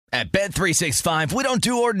At Bet365, we don't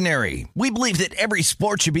do ordinary. We believe that every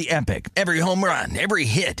sport should be epic. Every home run, every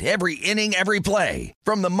hit, every inning, every play.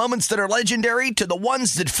 From the moments that are legendary to the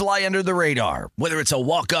ones that fly under the radar. Whether it's a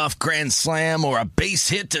walk-off grand slam or a base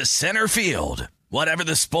hit to center field. Whatever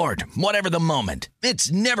the sport, whatever the moment.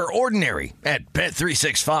 It's never ordinary at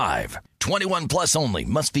Bet365. 21 plus only.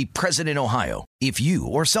 Must be present in Ohio. If you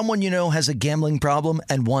or someone you know has a gambling problem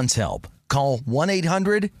and wants help, call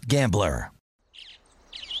 1-800-GAMBLER.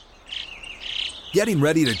 Getting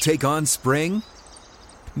ready to take on spring?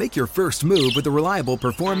 Make your first move with the reliable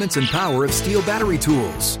performance and power of Steel battery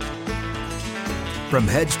tools. From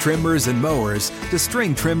hedge trimmers and mowers to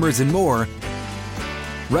string trimmers and more,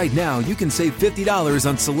 right now you can save $50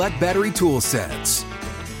 on select battery tool sets.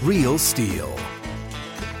 Real Steel.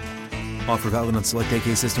 Offer valid on select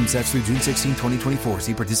AK system sets through June 16, 2024.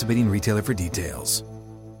 See participating retailer for details.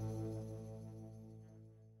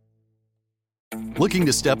 Looking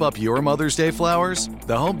to step up your Mother's Day flowers?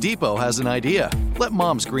 The Home Depot has an idea. Let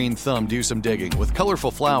Mom's green thumb do some digging with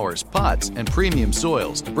colorful flowers, pots, and premium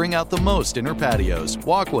soils to bring out the most in her patios,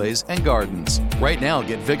 walkways, and gardens. Right now,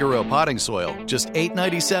 get Vigoro potting soil, just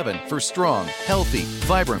 $8.97 for strong, healthy,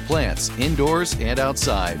 vibrant plants indoors and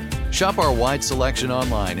outside. Shop our wide selection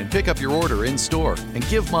online and pick up your order in-store and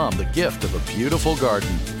give Mom the gift of a beautiful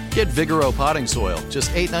garden. Get Vigoro potting soil,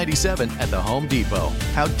 just $8.97 at the Home Depot.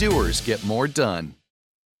 How doers get more done.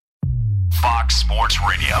 Fox Sports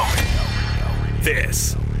Radio.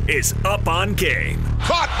 This is Up on Game.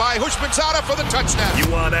 Caught by Hushmanzada for the touchdown.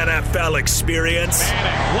 You want NFL experience?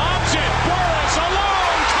 Manning lobs it. Burris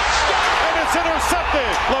alone. Touchdown. And it's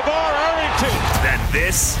intercepted. LeVar Arrington. Then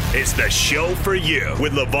this is the show for you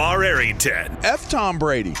with LeVar Arrington. F. Tom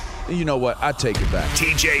Brady. You know what? I take it back.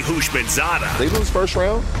 TJ Hushmanzada. They lose first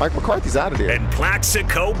round. Mike McCarthy's out of there. And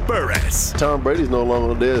Plaxico Burress. Tom Brady's no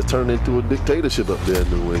longer there. It's turned into a dictatorship up there in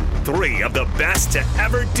New England. Three of the best to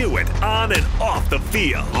ever do it on and off the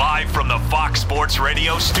field. Live from the Fox Sports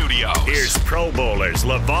Radio studios. Here's Pro Bowlers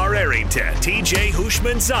LeVar Arrington, TJ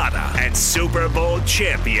Hushmanzada, and Super Bowl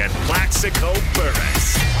champion Plaxico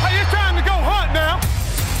Burress. Hey, it's time to go hunt now.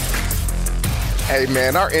 Hey,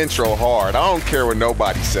 man, our intro hard. I don't care what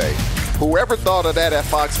nobody say. Whoever thought of that at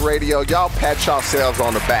Fox Radio, y'all pat yourselves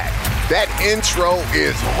on the back. That intro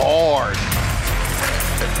is hard.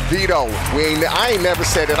 Vito, I ain't never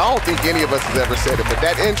said it. I don't think any of us has ever said it, but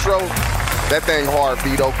that intro, that thing hard,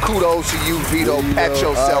 Vito. Kudos to you, Vito. Pat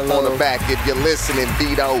yourself on the back if you're listening,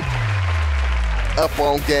 Vito. Up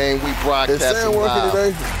on Game, we broadcasting Is Sam working live.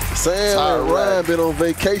 today? Sam and Ryan been on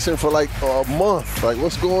vacation for like a month. Like,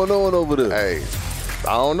 what's going on over there? Hey,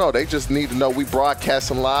 I don't know. They just need to know we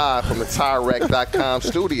broadcasting live from the TireRack.com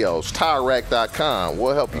studios. TireRack.com.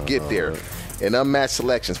 We'll help you get there. And unmatched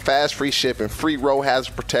selections, fast free shipping, free road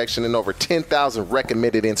hazard protection, and over 10,000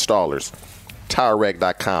 recommended installers.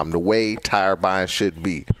 TireRack.com, the way tire buying should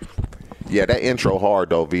be. Yeah, that intro hard,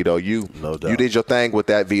 though, Vito. You did your thing with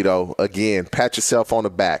that, Vito. Again, pat yourself on the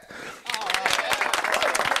back.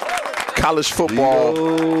 College football.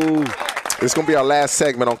 Vito. It's going to be our last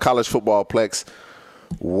segment on college football, Plex.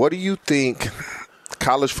 What do you think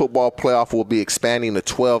college football playoff will be expanding to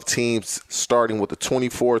 12 teams starting with the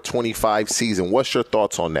 24-25 season? What's your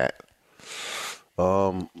thoughts on that?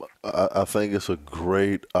 I think it's a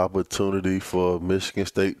great opportunity for Michigan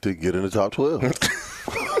State to get in the top 12.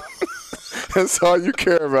 That's all you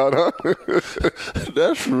care about, huh?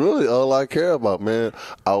 That's really all I care about, man.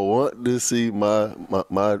 I want to see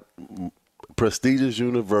my prestigious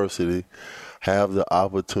university have the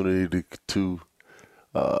opportunity to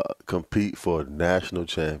compete for a national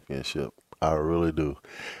championship. I really do.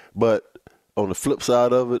 But on the flip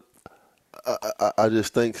side of it, I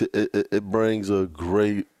just think it brings a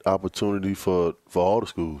great opportunity for all the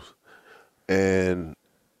schools. And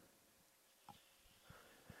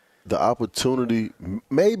the opportunity,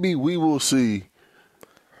 maybe we will see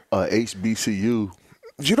HBCU.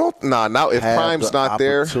 You don't, now if Prime's not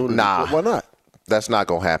there, why not? That's not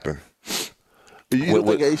going to happen. You don't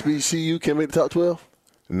think HBCU can make the top 12?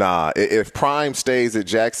 Nah, if Prime stays at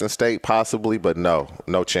Jackson State, possibly, but no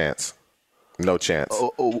chance. No chance.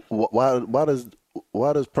 Why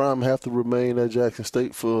does Prime have to remain at Jackson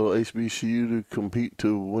State for HBCU to compete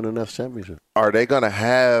to win a national championship? Are they going to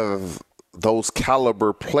have those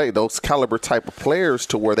caliber type of players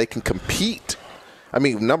to where they can compete? I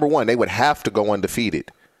mean, number one, they would have to go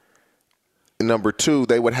undefeated. Number two,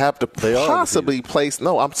 they would have to possibly place.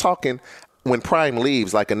 No, I'm talking when Prime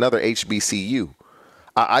leaves, like another HBCU.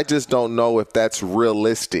 I just don't know if that's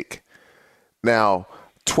realistic. Now,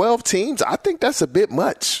 12 teams, I think that's a bit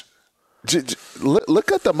much.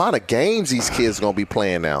 Look at the amount of games these kids are going to be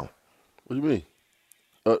playing now. What do you mean?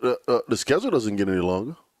 The schedule doesn't get any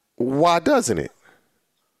longer. Why doesn't it?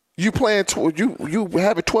 You playing? You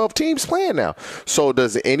having 12 teams playing now. So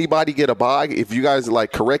does anybody get a bye? If you guys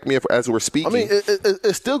correct me as we're speaking. I mean,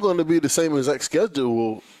 it's still going to be the same exact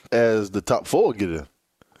schedule as the top 4 get in.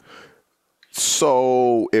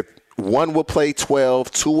 So if one will play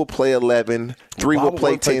 12, 2 will play 11, 3 will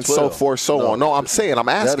play 10, so forth, so on. No, I'm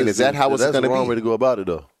asking, is that how it's going to be? That's the wrong way to go about it,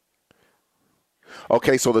 though.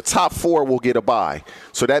 Okay, so the top 4 will get a bye.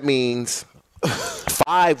 So that means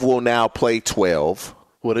 5 will now play 12.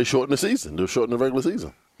 Well, they shorten the season. They're shortening the regular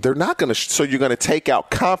season. They're not going to. So you're going to take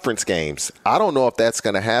out conference games. I don't know if that's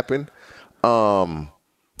going to happen.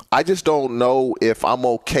 I just don't know if I'm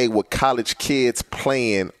okay with college kids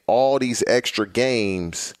playing all these extra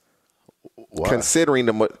games. Why? Considering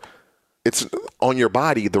it's on your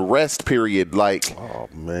body, the rest period. Oh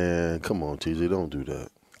man, come on, TJ, don't do that.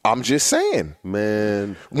 I'm just saying,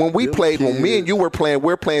 man. When me and you were playing,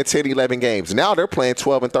 we're playing 10, 11 games. Now they're playing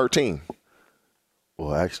 12 and 13.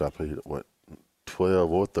 Well, actually, I played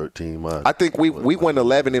 12 or 13. I think we went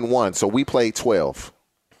 11 and 1, so we played 12.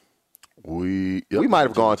 We might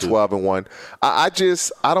have gone 12 and 1. I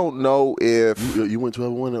don't know if you went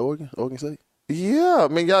 12 and 1 at Oregon State. Yeah, I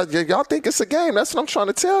mean y'all think it's a game. That's what I'm trying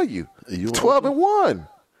to tell you. 12 and 1.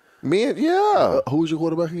 Who was your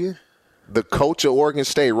quarterback again? The coach of Oregon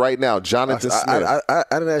State right now, Jonathan Smith. I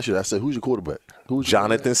didn't ask you that. I said, who's your quarterback?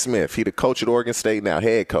 Jonathan Smith. He the coach at Oregon State now,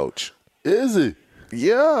 head coach. Is he?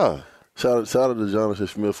 Yeah. Shout out to Jonathan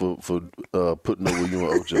Smith for putting over you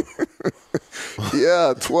and Ocho.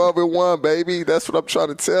 Yeah, 12 and 1, baby. That's what I'm trying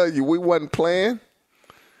to tell you. We wasn't playing.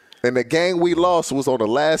 And the game we lost was on the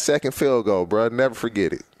last second field goal, bro. Never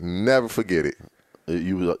forget it. Never forget it.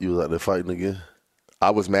 You was out there fighting again?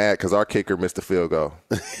 I was mad because our kicker missed the field goal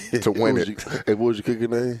to win it. What was your kicker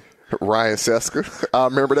name? Ryan Sesker. I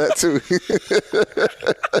remember that, too.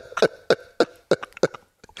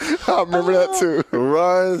 I remember that, too.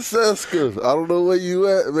 Ryan Sesker. I don't know where you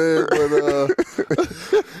at, man, but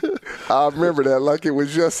I remember that like it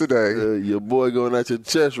was yesterday. Your boy going at your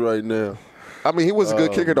chest right now. I mean, he was a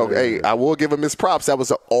good kicker, though. Man. Hey, I will give him his props. That was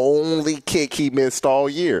the only kick he missed all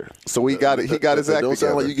year. So he got his act together. Don't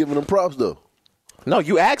sound like you giving him props, though. No,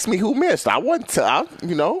 you asked me who missed. I wasn't.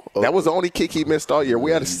 That was the only kick he missed all year.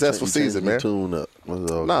 We had a successful season, man. Tune up.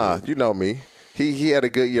 Nah, you know me. He had a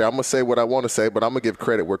good year. I'm gonna say what I want to say, but I'm gonna give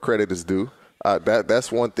credit where credit is due.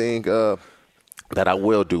 That's one thing that I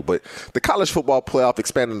will do. But the college football playoff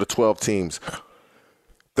expanding to 12 teams.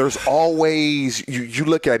 There's always you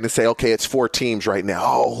look at it and say, okay, it's 4 teams right now.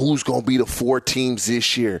 Oh, who's going to be the 4 teams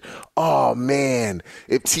this year? Oh, man,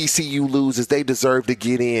 if TCU loses, they deserve to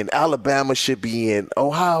get in. Alabama should be in.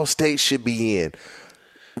 Ohio State should be in.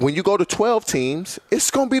 When you go to 12 teams, it's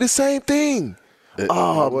going to be the same thing.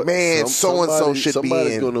 Man, so-and-so should be in.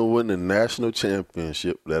 Somebody's going to win the national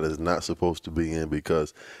championship that is not supposed to be in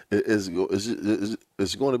because it's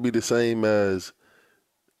going to be the same as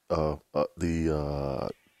the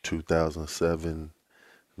 2007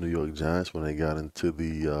 New York Giants when they got into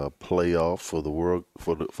the playoff for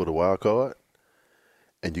the wild card,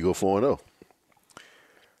 and you go 4-0.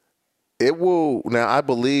 It will now. I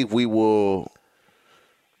believe we will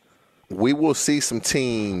see some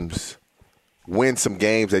teams win some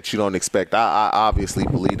games that you don't expect. I obviously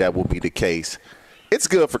believe that will be the case. It's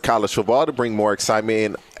good for college football to bring more excitement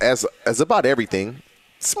in, as about everything.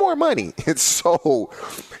 It's more money. So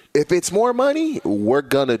if it's more money, we're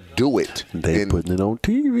going to do it. They're putting it on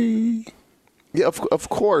TV. Yeah, of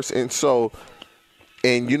course. And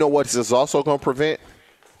you know what this is also going to prevent?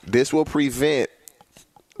 This will prevent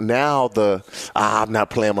now I'm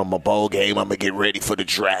not playing on my bowl game. I'm going to get ready for the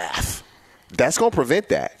draft. That's going to prevent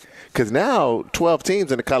that. Because now 12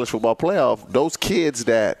 teams in the college football playoff, those kids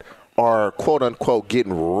that are, quote-unquote,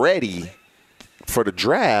 getting ready for the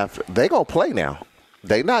draft, they going to play now.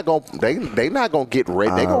 They not gonna get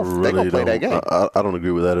ready. They gonna play that game. I don't agree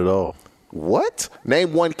with that at all. What?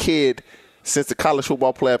 Name one kid since the college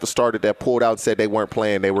football playoff started that pulled out and said they weren't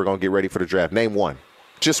playing. They were gonna get ready for the draft. Name one.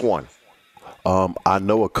 Just one. I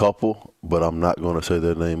know a couple, but I'm not gonna say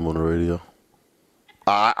their name on the radio.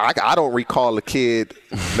 I don't recall a kid.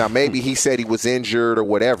 Now maybe he said he was injured or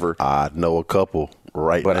whatever. I know a couple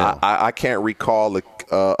now. But I can't recall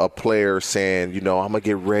a player saying, I'm going to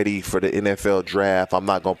get ready for the NFL draft. I'm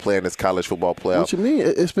not going to play in this college football playoff. What you mean?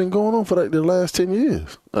 It's been going on for the last 10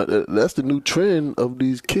 years. That's the new trend of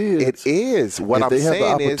these kids. It is. What I'm saying is, they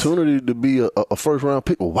have the opportunity to be a first-round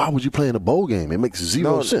pick. Well, why would you play in a bowl game? It makes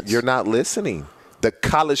zero sense. You're not listening. The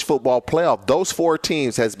college football playoff, those 4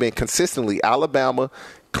 teams has been consistently Alabama,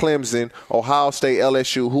 Clemson, Ohio State,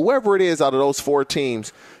 LSU, whoever it is out of those 4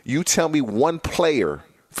 teams, you tell me one player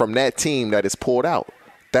from that team that is pulled out.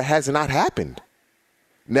 That has not happened.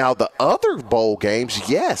 Now, the other bowl games,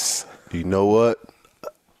 yes. You know what?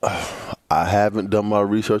 I haven't done my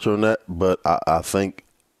research on that, but I think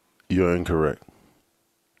you're incorrect.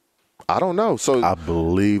 I don't know. So I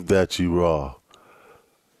believe that you are.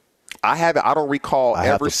 I don't recall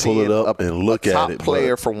ever seeing pull it up and look a top at it,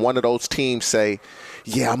 player from one of those teams say,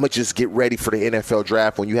 yeah, I'm going to just get ready for the NFL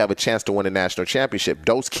draft when you have a chance to win a national championship.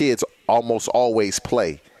 Those kids almost always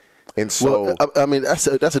play. And so, I mean, that's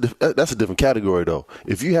a different category, though.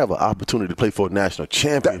 If you have an opportunity to play for a national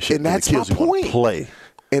championship, and that's the kids my point. Play.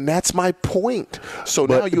 And that's my point. So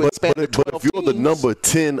now you expand to 12 but if you're the number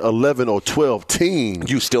 10, 11, or 12 team,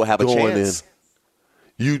 you still have a chance.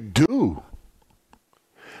 You do.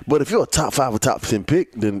 But if you're a top 5 or top 10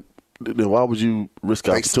 pick, then why would you risk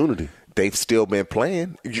opportunity? They've still been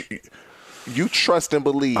playing. You trust and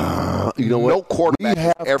believe no quarterback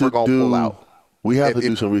is ever going to pull out. We have to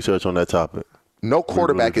do some research on that topic. No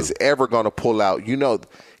quarterback is ever going to pull out.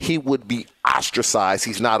 He would be ostracized.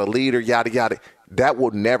 He's not a leader, yada, yada. That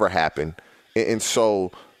will never happen. And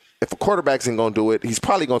so if a quarterback isn't going to do it, he's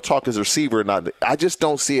probably going to talk his receiver. I just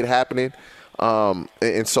don't see it happening.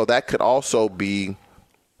 And so that could also be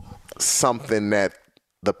something that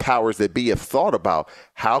the powers that be have thought about.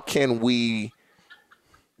 How can we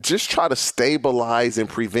just try to stabilize and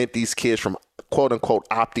prevent these kids from, quote unquote,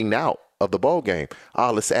 opting out of the bowl game?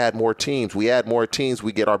 Let's add more teams. We add more teams.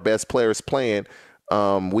 We get our best players playing.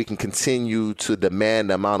 We can continue to demand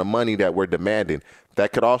the amount of money that we're demanding.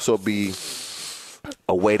 That could also be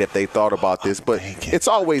a way that they thought about this. But it's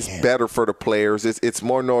always better for the players. It's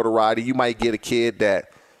more notoriety. You might get a kid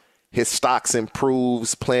that his stocks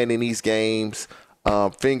improves playing in these games.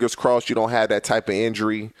 Fingers crossed you don't have that type of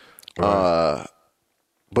injury. Right.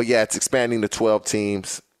 But, yeah, it's expanding to 12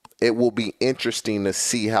 teams. It will be interesting to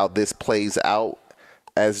see how this plays out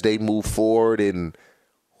as they move forward and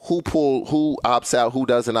who opts out, who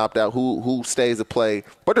doesn't opt out, who stays to play.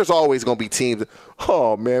 But there's always going to be teams.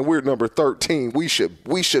 Oh man, we're number 13. We should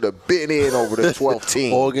have been in over the 12th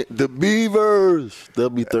team. The Beavers, they'll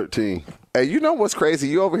be 13. Hey, you know what's crazy?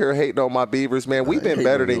 You over here hating on my Beavers, man. We've been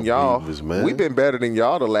better than y'all. Beavers, man. We've been better than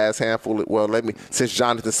y'all the last handful. Since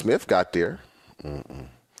Jonathan Smith got there.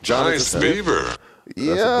 Nice Beaver.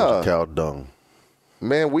 Yeah. That's a bunch of cow dung.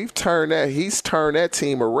 Man, he's turned that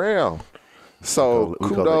team around. So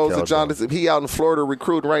kudos to Jonathan. He out in Florida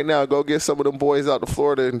recruiting right now. Go get some of them boys out to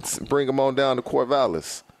Florida and bring them on down to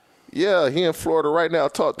Corvallis. Yeah, he in Florida right now.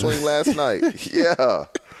 Talked to him last night. Yeah.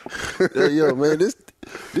 Yo, man,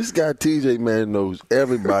 this guy TJ, man, knows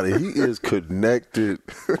everybody. He is connected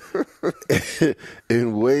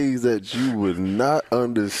in ways that you would not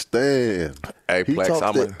understand. Hey,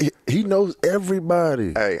 Plex, he knows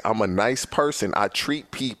everybody. Hey, I'm a nice person. I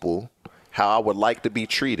treat people how I would like to be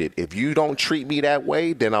treated. If you don't treat me that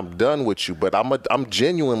way, then I'm done with you. But I'm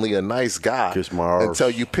genuinely a nice guy Kiss my arse. Until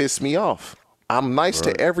you piss me off. I'm nice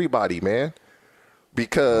to everybody, man.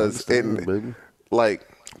 Because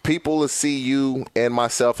people will see you and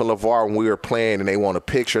myself and LeVar when we were playing and they want a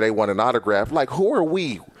picture, they want an autograph. Like, who are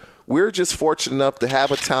we? We're just fortunate enough to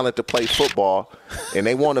have a talent to play football, and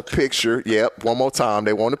they want a picture. Yep, one more time.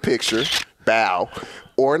 They want a picture, bow,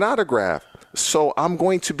 or an autograph. So I'm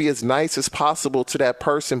going to be as nice as possible to that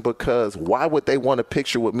person, because why would they want a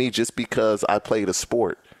picture with me just because I played a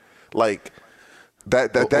sport? Like,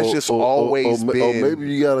 that's just always been. Or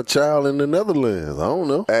maybe you got a child in the Netherlands. I don't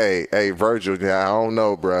know. Hey, Virgil, yeah, I don't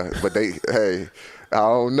know, bro. But I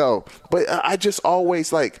don't know. But I just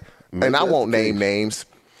always and I won't name names.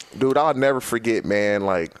 Dude, I'll never forget, man,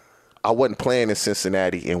 I wasn't playing in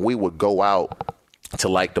Cincinnati, and we would go out to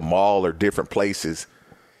the mall or different places,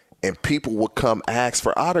 and people would come ask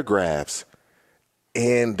for autographs,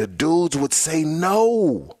 and the dudes would say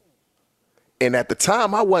no. And at the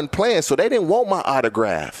time, I wasn't playing, so they didn't want my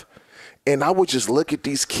autograph. And I would just look at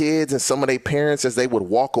these kids and some of their parents as they would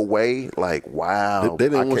walk away, wow. They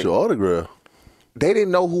didn't want your autograph. They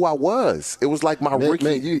didn't know who I was. It was like my rookie.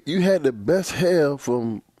 Man, you had the best hair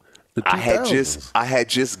from the 2000s. I had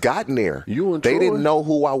just gotten there. You and They Troy? didn't know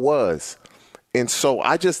who I was. And so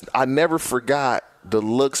I never forgot the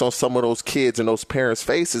looks on some of those kids and those parents'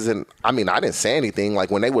 faces. And, I didn't say anything.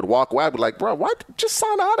 When they would walk away, I'd be like, bro, why just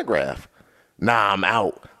sign an autograph? Nah, I'm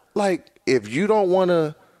out. If you don't want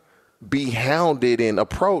to be hounded and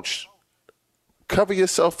approached, cover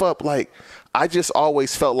yourself up. I just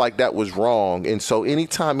always felt like that was wrong. And so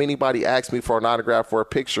anytime anybody asks me for an autograph or a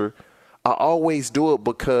picture, I always do it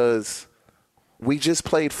because we just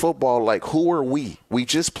played football. Who are we? We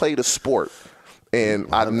just played a sport. And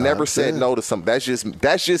I've never said no to something.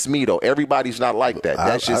 That's just me, though. Everybody's not like that.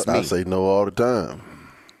 That's just me. I say no all the time.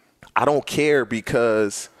 I don't care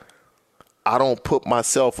because I don't put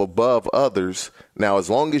myself above others. Now, as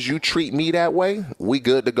long as you treat me that way, we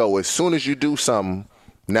good to go. As soon as you do something,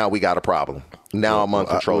 now we got a problem. Now I'm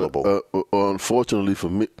uncontrollable. Unfortunately for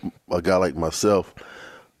me, a guy like myself,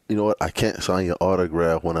 you know what? I can't sign your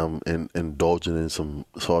autograph when I'm indulging in some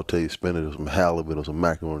sauteed spinach or some halibut or some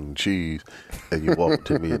macaroni and cheese, and you walk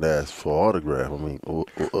to me and ask for an autograph. I mean,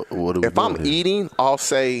 what are we If I'm here? eating, I'll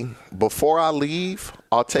say, before I leave,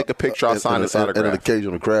 I'll take a picture, I'll sign this autograph. And an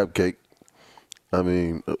occasional crab cake. I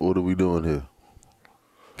mean, what are we doing here?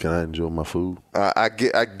 Can I enjoy my food? I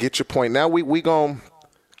get your point. Now we gonna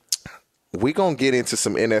get into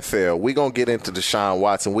some NFL. We gonna get into Deshaun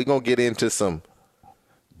Watson. We gonna get into some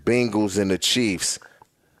Bengals and the Chiefs.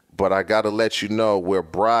 But I gotta let you know we're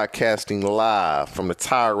broadcasting live from the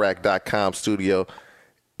TireRack.com studio.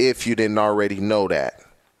 If you didn't already know that,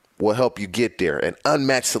 we'll help you get there. An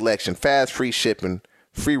unmatched selection, fast, free shipping,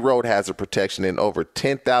 free road hazard protection, and over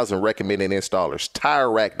 10,000 recommended installers.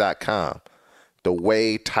 TireRack.com, the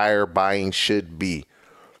way tire buying should be.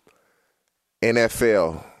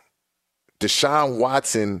 NFL, Deshaun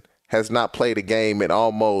Watson has not played a game in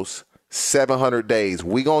almost 700 days.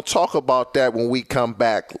 We're going to talk about that when we come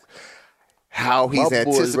back, how he's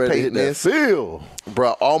anticipating this.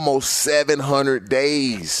 Bro, almost 700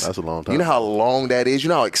 days. That's a long time. You know how long that is? You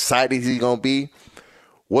know how excited he's going to be?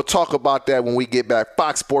 We'll talk about that when we get back.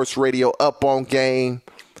 Fox Sports Radio, Up on Game.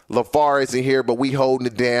 LeVar isn't here, but we holding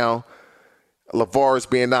it down. LeVar is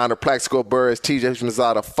being honored. Plaxico Burress, TJ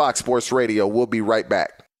Hushmanzada, Fox Sports Radio. We'll be right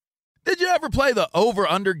back. Did you ever play the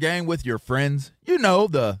over-under game with your friends? You know,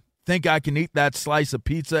 the think I can eat that slice of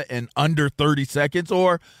pizza in under 30 seconds,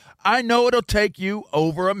 or I know it'll take you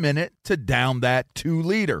over a minute to down that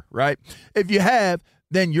 2-liter, right? If you have,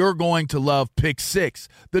 then you're going to love Pick Six,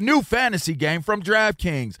 the new fantasy game from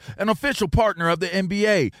DraftKings, an official partner of the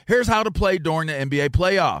NBA. Here's how to play during the NBA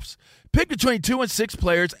playoffs. Pick between 2 and 6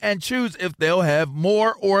 players and choose if they'll have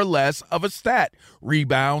more or less of a stat,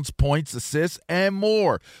 rebounds, points, assists, and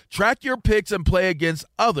more. Track your picks and play against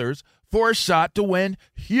others for a shot to win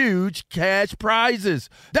huge cash prizes.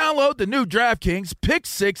 Download the new DraftKings Pick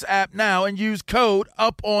 6 app now and use code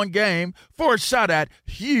UPONGAME for a shot at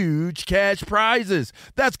huge cash prizes.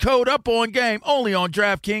 That's code UPONGAME only on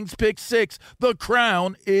DraftKings Pick 6. The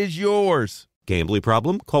crown is yours. Gambling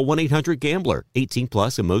problem? Call 1-800-GAMBLER. 18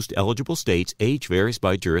 plus in most eligible states. Age varies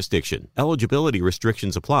by jurisdiction. Eligibility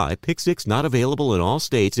restrictions apply. Pick Six not available in all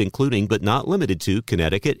states, including but not limited to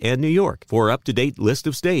Connecticut and New York. For up-to-date list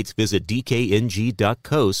of states, visit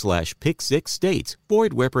dkng.co/pick6states.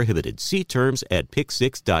 Void where prohibited. See terms at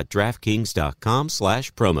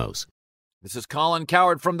pick6.draftkings.com/promos. This is Colin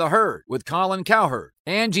Cowherd from The Herd with Colin Cowherd.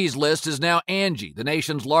 Angie's List is now Angie, the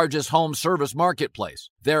nation's largest home service marketplace.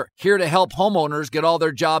 They're here to help homeowners get all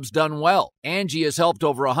their jobs done well. Angie has helped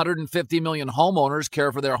over 150 million homeowners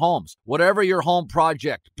care for their homes. Whatever your home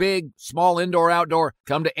project, big, small, indoor, outdoor,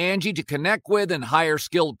 come to Angie to connect with and hire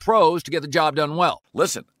skilled pros to get the job done well.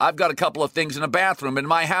 Listen, I've got a couple of things in a bathroom in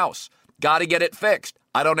my house. Got to get it fixed.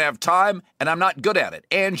 I don't have time, and I'm not good at it.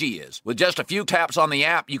 Angie is. With just a few taps on the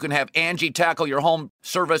app, you can have Angie tackle your home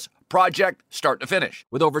service project start to finish.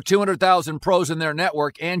 With over 200,000 pros in their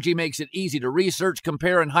network, Angie makes it easy to research,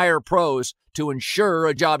 compare, and hire pros to ensure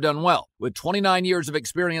a job done well. With 29 years of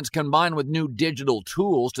experience combined with new digital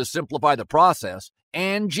tools to simplify the process,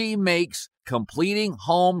 Angie makes completing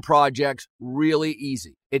home projects really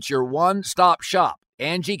easy. It's your one-stop shop.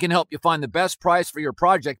 Angie can help you find the best price for your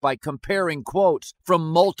project by comparing quotes from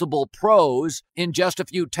multiple pros in just a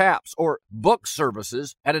few taps, or book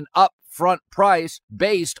services at an upfront price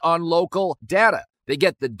based on local data. They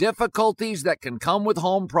get the difficulties that can come with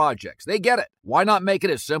home projects. They get it. Why not make it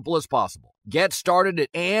as simple as possible? Get started at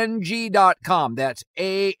Angie.com. That's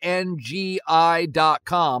ANGI.com,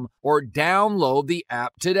 or download the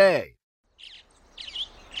app today.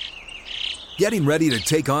 Getting ready to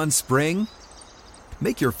take on spring?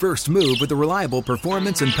 Make your first move with the reliable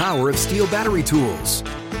performance and power of Steel battery tools.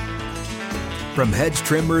 From hedge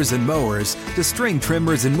trimmers and mowers to string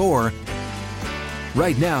trimmers and more,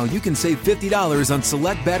 right now you can save $50 on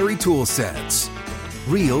select battery tool sets.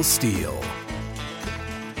 Real Steel.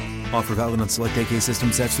 Offer valid on select AK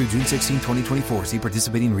system sets through June 16, 2024. See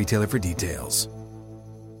participating retailer for details.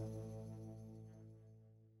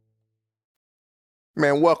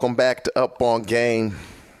 Man, welcome back to Up on Game.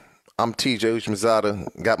 I'm TJ Hushmanzada.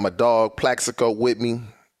 Got my dog Plaxico with me.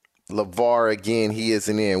 LeVar again, he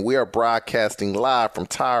isn't in. We are broadcasting live from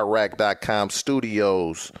TireRack.com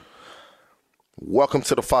studios. Welcome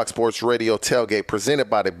to the Fox Sports Radio tailgate presented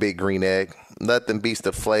by the Big Green Egg. nothing beats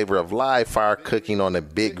the flavor of live fire cooking on a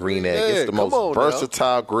Big Green Egg. It's the most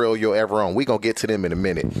versatile grill you'll ever own. We're going to get to them in a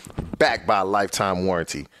minute. Backed by a lifetime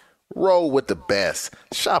warranty. Roll with the best.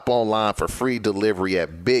 Shop online for free delivery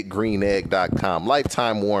at BigGreenEgg.com.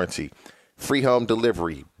 Lifetime warranty. Free home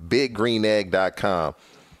delivery. BigGreenEgg.com.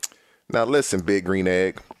 Now listen, Big Green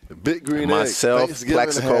Egg. Big Green Myself, Egg.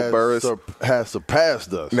 Plaxico Burris has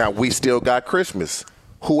surpassed us. Now we still got Christmas.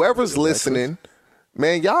 Whoever's listening,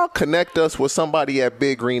 man, y'all connect us with somebody at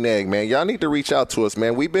Big Green Egg, man. Y'all need to reach out to us,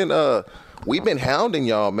 man. We've been hounding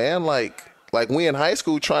y'all, man. Like we in high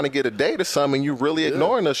school trying to get a date or something, and you really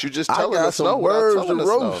ignoring us. You just telling us no without telling us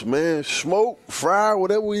no. Roast, man. Smoke, fry,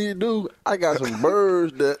 whatever you do. I got some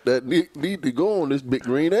birds that need to go on this Big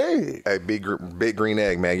Green Egg. Hey, Big Green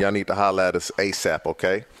Egg, man. Y'all need to holler at us ASAP,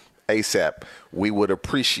 okay? ASAP. We would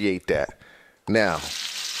appreciate that. Now,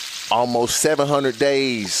 almost 700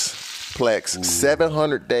 days, Plex. Ooh.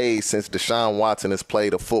 700 days since Deshaun Watson has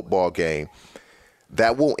played a football game.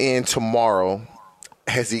 That will end tomorrow.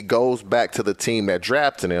 As he goes back to the team that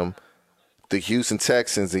drafted him, the Houston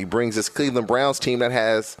Texans. He brings this Cleveland Browns team that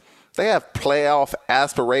have playoff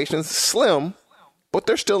aspirations, slim, but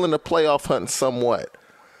they're still in the playoff hunt somewhat.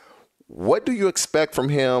 What do you expect from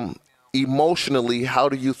him emotionally? How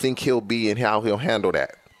do you think he'll be and how he'll handle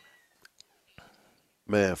that?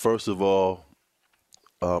 Man, first of all,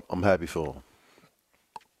 I'm happy for him.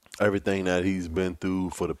 Everything that he's been through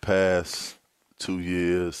for the past 2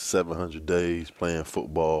 years, 700 days playing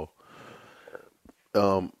football.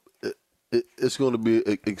 It's going to be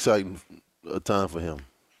an exciting time for him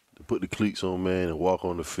to put the cleats on, man, and walk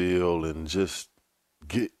on the field and just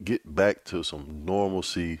get back to some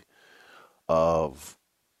normalcy of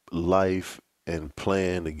life and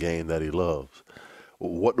playing the game that he loves.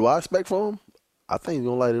 What do I expect from him? I think he's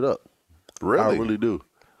going to light it up. Really?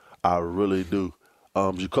 I really do.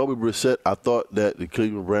 Jacoby Brissett, I thought that the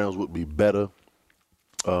Cleveland Browns would be better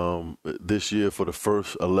this year for the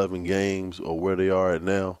first 11 games or where they are at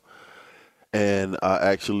now. And I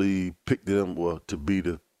actually picked them to be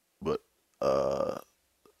the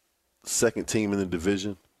second team in the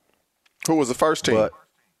division. Who was the first team?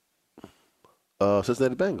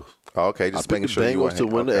 Cincinnati Bengals. Oh, okay, just making sure you won. Bengals to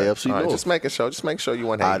win the AFC North. Just making sure you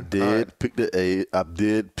won. I did pick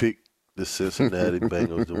the Cincinnati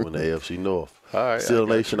Bengals to win the AFC North. All right, Still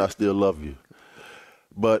Nation, I still love you.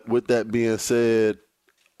 But with that being said,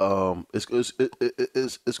 it's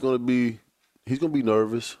going to be – he's going to be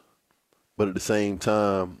nervous, but at the same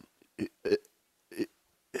time,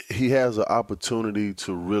 he has an opportunity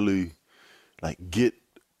to really, get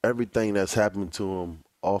everything that's happened to him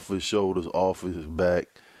off his shoulders, off his back,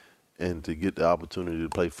 and to get the opportunity to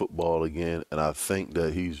play football again. And I think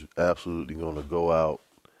that he's absolutely going to go out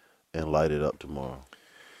and light it up tomorrow.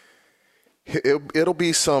 It'll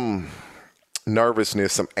be some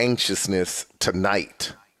nervousness, some anxiousness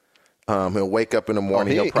tonight. He'll wake up in the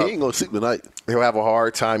morning. He ain't going to sleep tonight. He'll have a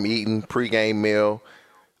hard time eating pregame meal.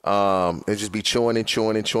 He'll just be chewing and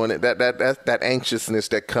chewing and chewing. That anxiousness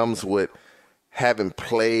that comes with having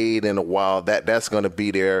played in a while, that's going to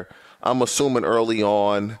be there. I'm assuming early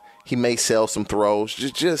on he may sell some throws.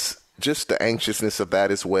 Just the anxiousness of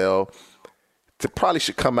that as well. They probably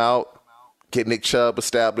should come out, get Nick Chubb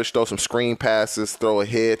established, throw some screen passes, throw a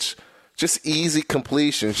hitch. Just easy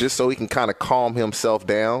completions just so he can kind of calm himself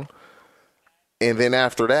down. And then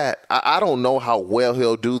after that, I don't know how well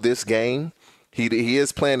he'll do this game. He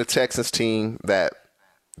is playing a Texans team that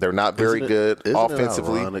they're not very good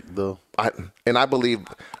offensively. Isn't it ironic, though? I believe,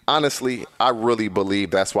 honestly, I really believe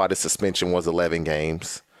that's why the suspension was 11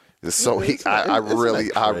 games. So I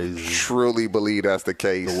truly believe that's the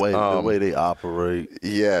case. The way they operate.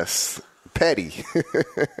 Yes. Petty.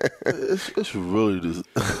 it's really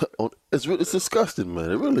it's disgusting, man.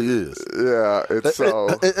 It really is. Yeah, it's so.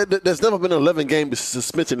 There's never been an 11-game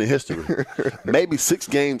suspension in history. Maybe 6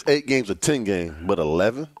 games, 8 games, or 10 games, but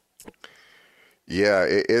 11. Yeah,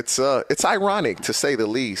 it's ironic to say the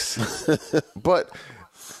least. But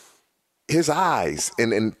his eyes,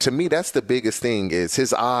 and to me, that's the biggest thing is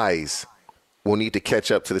his eyes will need to catch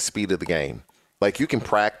up to the speed of the game. Like you can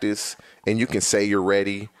practice and you can say you're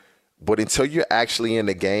ready. But until you're actually in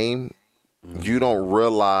the game, you don't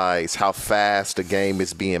realize how fast the game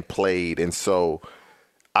is being played. And so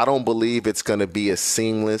I don't believe it's going to be as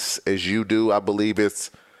seamless as you do. I believe it's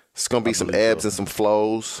going to be some ebbs and some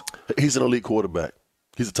flows. He's an elite quarterback.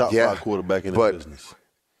 He's a top 5 quarterback in the business.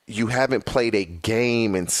 You haven't played a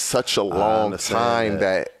game in such a long time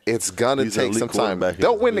that it's going to take some time.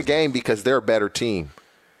 They'll win the game because they're a better team.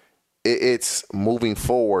 It's moving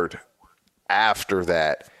forward after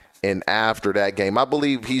that. And after that game, I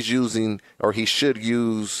believe he's using, or he should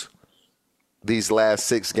use, these last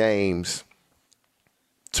 6 games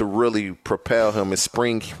to really propel him and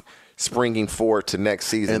springing forward to next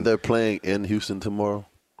season. And they're playing in Houston tomorrow?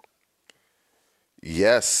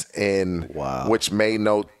 Yes, and wow. Which made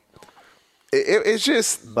no it's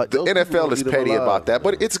just the NFL is petty about that.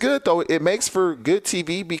 But it's good, though. It makes for good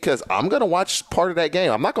TV because I'm going to watch part of that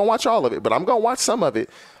game. I'm not going to watch all of it, but I'm going to watch some of it.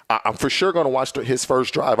 I'm for sure going to watch his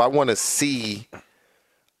first drive. I want to see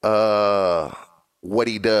what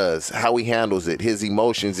he does, how he handles it, his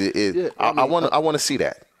emotions. I want to see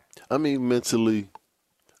that. I mean, mentally,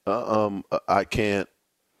 I can't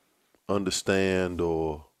understand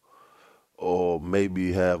or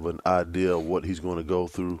maybe have an idea of what he's going to go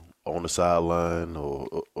through on the sideline or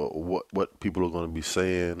what people are going to be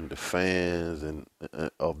saying, the fans and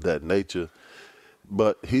of that nature.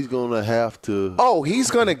 But he's going to have to. Oh,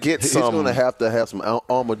 he's going to get some. He's going to have some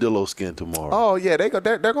armadillo skin tomorrow. Oh yeah, they're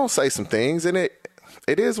going to say some things, and it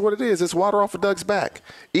is what it is. It's water off a duck's back.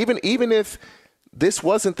 Even if this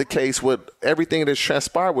wasn't the case with everything that's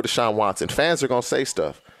transpired with Deshaun Watson, fans are going to say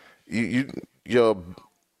stuff. You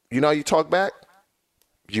talk back.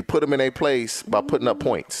 You put them in a place by putting up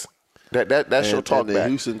points. That's your talk back. The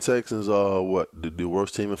Houston Texans are what? The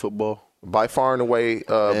worst team in football? By far and away,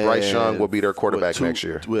 Bryce Young will be their quarterback next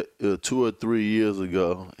year. 2 or 3 years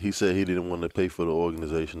ago, he said he didn't want to pay for the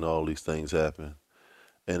organization. All these things happen.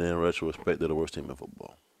 And in retrospect, they're the worst team in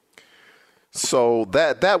football. So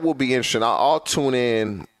that will be interesting. I'll tune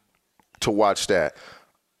in to watch that.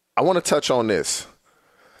 I want to touch on this.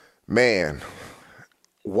 Man,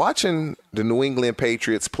 watching the New England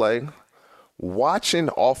Patriots play,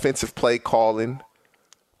 watching offensive play calling,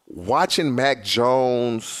 watching Mac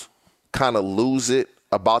Jones kind of lose it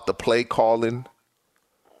about the play calling,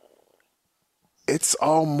 it's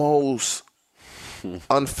almost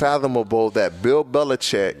unfathomable that Bill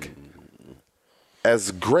Belichick,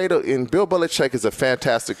 Bill Belichick is a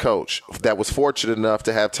fantastic coach that was fortunate enough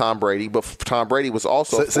to have Tom Brady, but Tom Brady was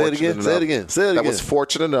also was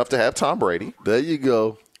fortunate enough to have Tom Brady. There you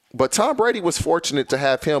go. But Tom Brady was fortunate to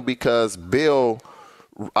have him because Bill,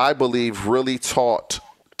 I believe, really taught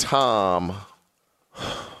Tom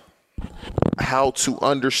how to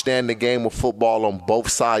understand the game of football on both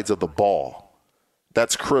sides of the ball.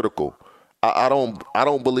 That's critical. I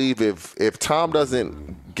don't believe if Tom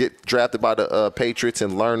doesn't get drafted by the Patriots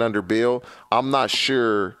and learn under Bill, I'm not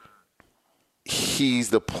sure he's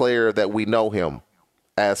the player that we know him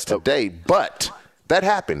as today. But that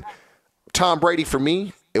happened. Tom Brady, for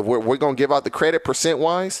me, if we're going to give out the credit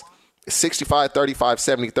percent-wise, 65, 35,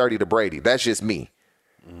 70, 30 to Brady. That's just me.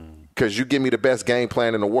 Because you give me the best game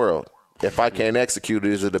plan in the world. If I can't execute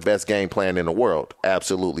it, is it the best game plan in the world?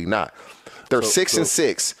 Absolutely not. They're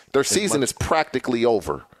 6-6. Their season is practically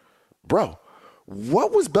over. Bro,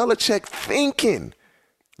 what was Belichick thinking?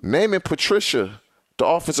 Naming Patricia the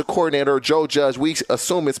offensive coordinator or Joe Judge, we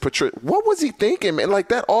assume it's Patricia. What was he thinking, man? Like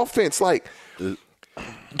that offense,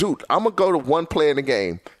 dude, I'm going to go to one play in the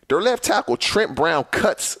game. Their left tackle, Trent Brown,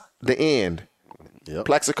 cuts the end. Yep.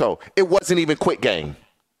 Plaxico. It wasn't even quick game.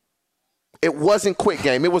 It wasn't quick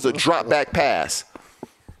game. It was a drop back pass.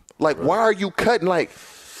 Why are you cutting?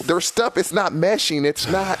 Their stuff, it's not meshing. It's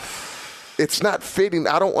not fitting.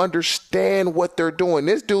 I don't understand what they're doing.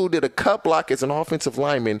 This dude did a cut block as an offensive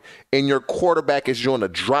lineman, and your quarterback is doing a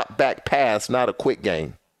drop back pass, not a quick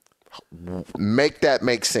game. Make that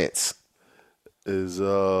make sense. Is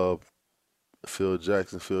Phil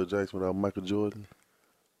Jackson without Michael Jordan?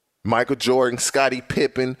 Michael Jordan, Scottie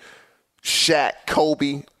Pippen, Shaq,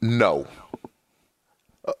 Kobe, no.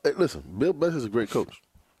 Hey, listen, Bill Belichick is a great coach.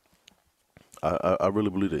 I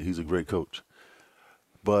really believe that he's a great coach.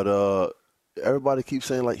 But everybody keeps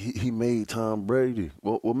saying he made Tom Brady.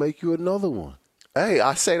 Well, we'll make you another one. Hey,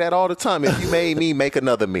 I say that all the time. If you made me, make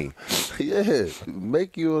another me. Yeah,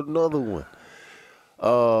 make you another one.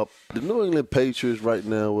 The New England Patriots right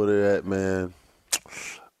now, where they're at, man,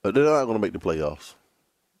 they're not going to make the playoffs.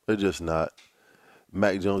 They're just not.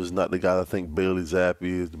 Mac Jones is not the guy. I think Bailey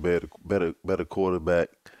Zappi is the better quarterback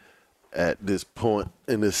at this point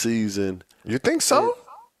in the season. You think so?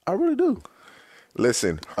 I really do.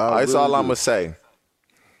 Listen, that's all I'm going to say.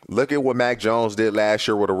 Look at what Mac Jones did last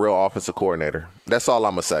year with a real offensive coordinator. That's all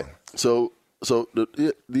I'm going to say. So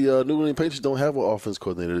the New England Patriots don't have an offensive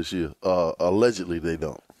coordinator this year. Allegedly, they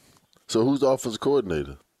don't. So who's the offensive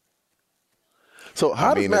coordinator? So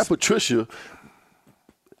how does Matt Patricia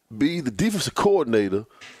be the defensive coordinator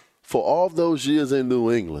for all those years in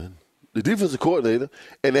New England, the defensive coordinator,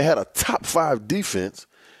 and they had a top 5 defense?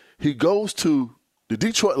 He goes to the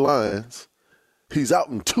Detroit Lions. He's out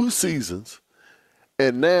in 2 seasons,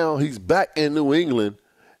 and now he's back in New England,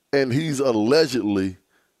 and he's allegedly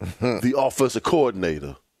the offensive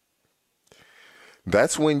coordinator.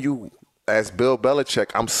 That's when you, as Bill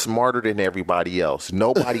Belichick, I'm smarter than everybody else.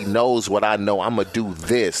 Nobody knows what I know. I'm going to do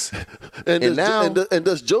this. And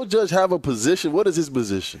does Joe Judge have a position? What is his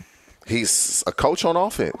position? He's a coach on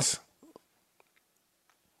offense.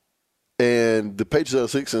 And the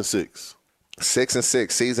Patriots are 6-6.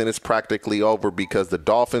 6-6. Season is practically over because the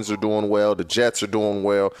Dolphins are doing well. The Jets are doing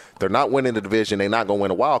well. They're not winning the division. They're not going to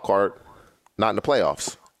win a wild card. Not in the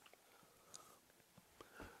playoffs.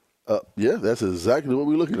 Yeah, that's exactly what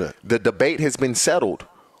we're looking at. The debate has been settled.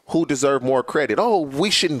 Who deserves more credit? Oh, we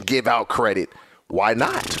shouldn't give out credit. Why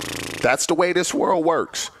not? That's the way this world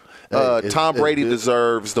works. Tom Brady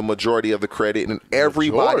deserves the majority of the credit, and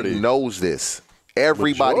everybody knows this.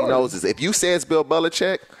 Everybody knows this. If you say it's Bill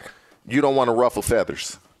Belichick, you don't want to ruffle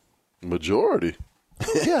feathers. Majority.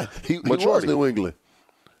 Yeah, he was New England.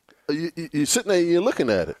 You're sitting there and you're looking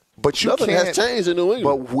at it. But nothing has changed in New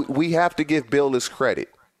England. But we have to give Bill his credit.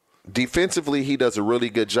 Defensively, he does a really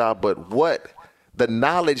good job. But the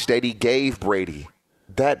knowledge that he gave Brady,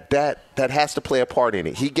 that has to play a part in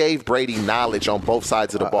it. He gave Brady knowledge on both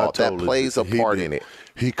sides of the ball. That plays a part in it.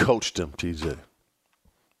 He coached him, TJ.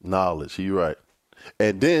 Knowledge. You're right.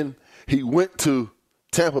 And then he went to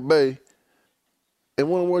Tampa Bay and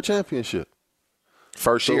won a world championship.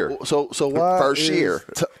 First year. So why first year?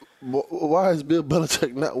 Why is Bill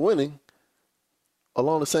Belichick not winning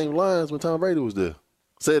along the same lines when Tom Brady was there?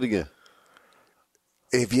 Say it again.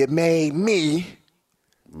 If you made me,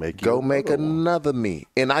 make another me.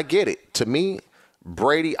 And I get it. To me,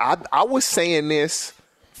 Brady, I was saying this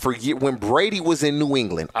for years. When Brady was in New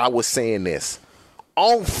England, I was saying this.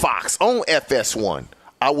 On Fox, on FS1,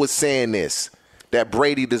 I was saying this, that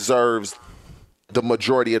Brady deserves the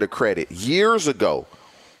majority of the credit. Years ago,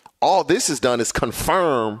 all this has done is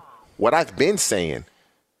confirm what I've been saying.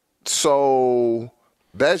 So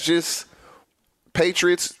that's just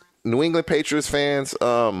Patriots, New England Patriots fans.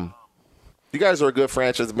 You guys are a good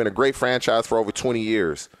franchise. It's been a great franchise for over 20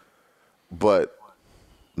 years. But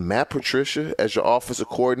Matt Patricia as your offensive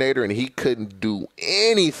coordinator, and he couldn't do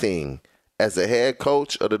anything as a head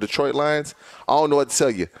coach of the Detroit Lions, I don't know what to tell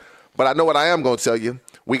you. But I know what I am going to tell you.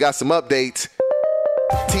 We got some updates.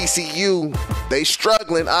 TCU, they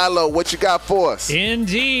struggling. Ilo, what you got for us?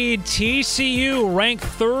 Indeed, TCU ranked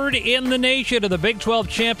 3rd in the nation of the Big 12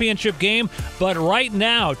 championship game, but right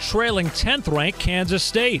now trailing 10th ranked Kansas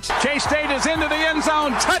State. K-State is into the end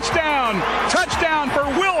zone. Touchdown. Touchdown for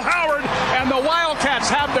Will Howard, and the Wildcats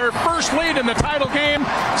have their first lead in the title game.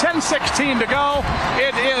 10:16 to go.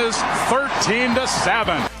 It is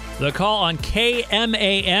 13-7. The call on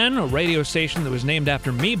KMAN, a radio station that was named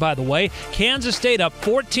after me, by the way. Kansas State up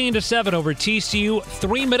 14-7 over TCU.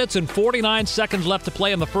 3 minutes and 49 seconds left to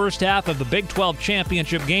play in the first half of the Big 12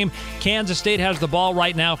 championship game. Kansas State has the ball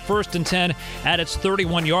right now, 1st and 10 at its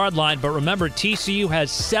 31-yard line. But remember, TCU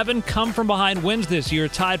has 7 come-from-behind wins this year,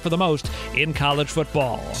 tied for the most in college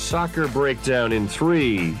football. Soccer breakdown in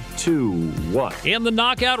 3, 2, 1. In the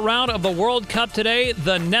knockout round of the World Cup today,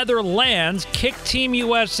 the Netherlands kicked Team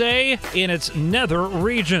USA in its nether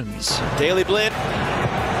regions. Daley Blind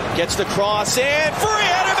gets the cross in, free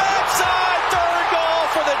header outside, 3rd goal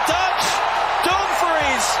for the Dutch.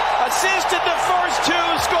 Dumfries assisted the first 2,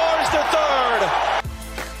 scores the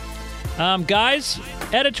 3rd. Guys,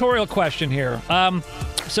 editorial question here.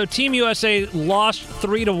 So Team USA lost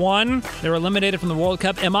 3-1. They were eliminated from the World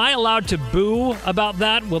Cup. Am I allowed to boo about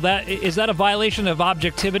that? Is that a violation of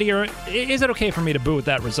objectivity, or is it okay for me to boo at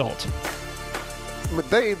that result? But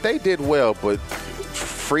they did well, but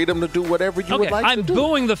freedom to do whatever you would like to do. I'm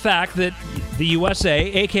booing the fact that the USA,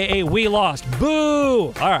 a.k.a. we lost.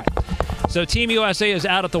 Boo! All right. So Team USA is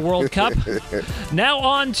out at the World Cup. Now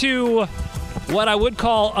on to what I would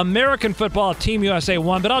call American football. Team USA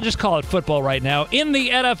won, but I'll just call it football right now. In the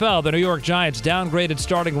NFL, the New York Giants downgraded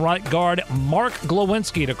starting right guard Mark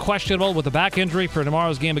Glowinski to questionable with a back injury for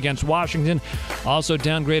tomorrow's game against Washington. Also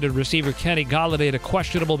downgraded receiver Kenny Golladay to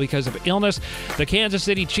questionable because of illness. The Kansas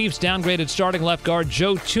City Chiefs downgraded starting left guard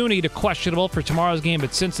Joe Thuney to questionable for tomorrow's game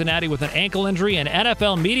at Cincinnati with an ankle injury. And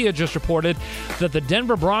NFL media just reported that the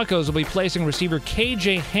Denver Broncos will be placing receiver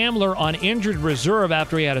KJ Hamler on injured reserve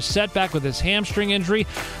after he had a setback with his hamstring injury.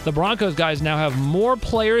 The Broncos guys now have more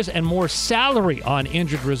players and more salary on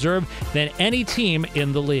injured reserve than any team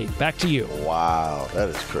in the league. Back to you. Wow, that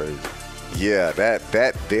is crazy. Yeah,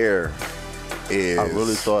 that there is. I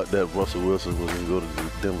really thought that Russell Wilson was going to go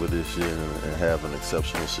to Denver this year and have an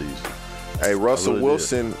exceptional season. Hey, Russell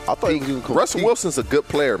Wilson. Russell Wilson's a good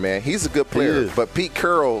player, man. He's a good player, but Pete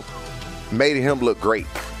Carroll made him look great.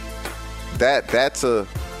 That's a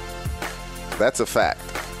fact.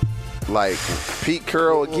 Like Pete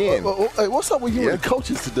Carroll again. Hey, what's up with you and the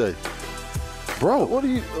coaches today? Bro, what are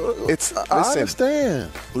you? I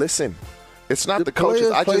understand. Listen, it's not the coaches.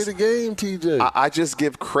 I play the game, TJ. I just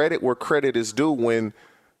give credit where credit is due. When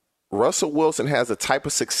Russell Wilson has the type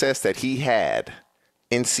of success that he had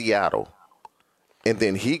in Seattle, and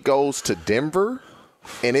then he goes to Denver,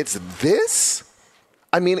 and it's this.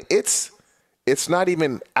 I mean, it's not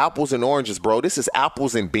even apples and oranges, bro. This is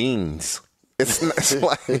apples and beans. It's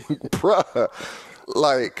like, bruh,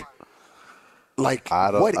 like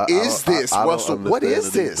what is this, Russell? What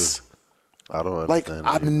is this? I don't like. understand.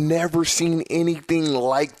 I've never seen anything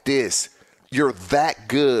like this. You're that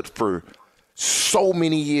good for so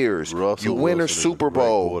many years. Russell you win Wilson a Super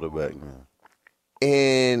Bowl, quarterback, man.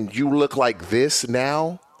 and you look like this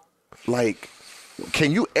now. Like,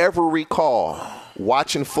 can you ever recall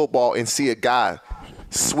watching football and see a guy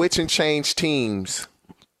switch and change teams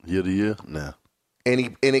year to year? Nah.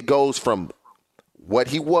 And it goes from what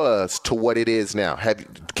he was to what it is now.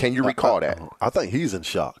 Can you recall that? I think he's in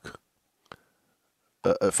shock.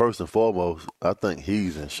 First and foremost, I think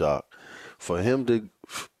he's in shock. For him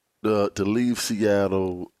to leave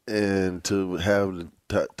Seattle and to have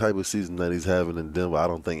the type of season that he's having in Denver, I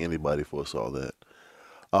don't think anybody foresaw that.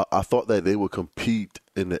 I thought that they would compete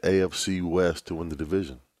in the AFC West to win the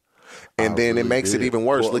division. And then it makes it even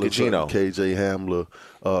worse. Look at Geno. KJ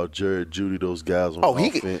Hamler, Jared Jeudy, those guys on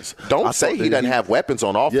offense. Don't say he doesn't have weapons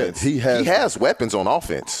on offense. Yeah, he has weapons on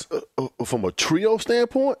offense. From a trio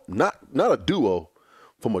standpoint, not a duo.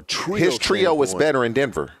 From a trio His trio was better in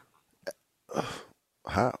Denver.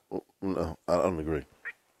 How? No, I don't agree.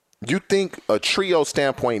 You think a trio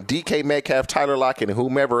standpoint, DK Metcalf, Tyler Lockett, and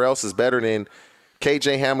whomever else is better than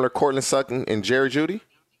KJ Hamler, Cortland Sutton, and Jared Jeudy?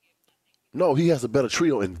 No, he has a better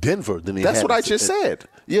trio in Denver than he has. That's what I just said.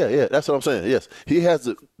 Yeah, that's what I'm saying. Yes, he has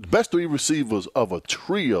the best three receivers of a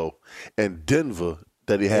trio in Denver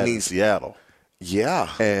that he had in Seattle.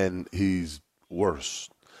 Yeah. And he's worse.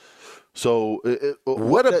 So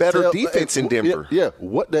what a better defense in Denver. Yeah,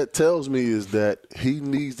 what that tells me is that he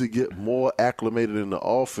needs to get more acclimated in the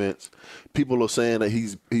offense. People are saying that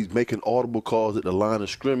he's making audible calls at the line of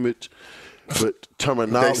scrimmage, but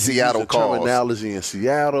terminology in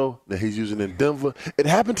Seattle that he's using in Denver. It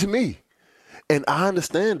happened to me, and I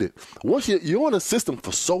understand it. Once you're in a system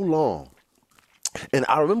for so long, and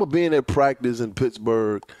I remember being at practice in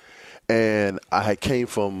Pittsburgh, and I had came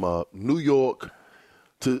from New York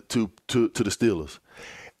to the Steelers.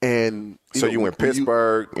 And so you went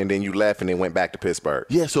Pittsburgh, and then you left and then went back to Pittsburgh.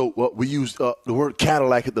 Yeah, so we used the word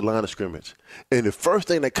Cadillac at the line of scrimmage. And the first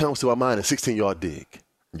thing that comes to my mind is 16-yard dig.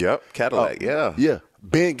 Yep, Cadillac, yeah. Yeah,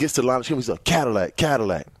 Ben gets to the line of scrimmage, he's like,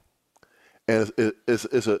 Cadillac. And it's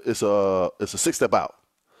a six-step out.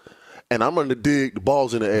 And I'm running to dig, the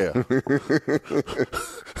ball's in the air.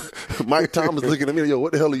 Mike Thomas looking at me, yo,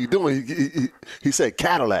 what the hell are you doing? He said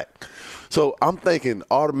Cadillac. So I'm thinking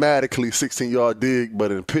automatically 16-yard dig,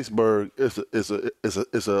 but in Pittsburgh, it's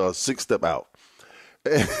a six-step out.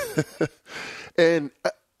 And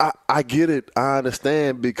I get it. I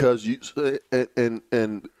understand because you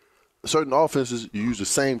and certain offenses you use the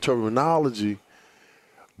same terminology,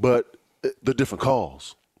 but the different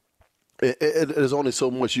calls. There's only so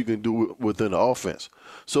much you can do within the offense.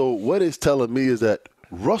 So what it's telling me is that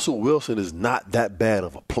Russell Wilson is not that bad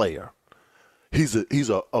of a player. He's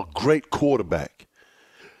a great quarterback.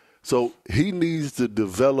 So he needs to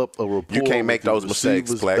develop a rapport. You can't make those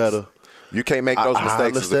mistakes, Flex. Better. You can't make those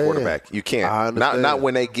mistakes as a quarterback. You can't. Not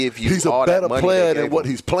when they give you all that money. He's a better player than what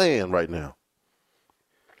he's playing right now.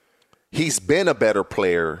 He's been a better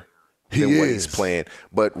player than what he's playing.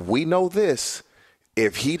 But we know this.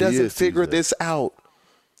 If he doesn't figure this out,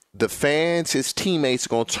 the fans, his teammates, are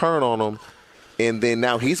going to turn on him, and then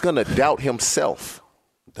now he's going to doubt himself.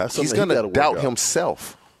 He's going to doubt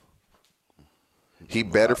himself. He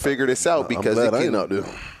better figure this out because I'm glad I ain't out there.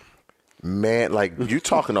 Man, like you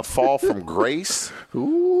talking a fall from grace.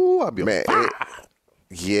 Ooh, I'll be man.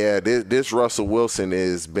 This Russell Wilson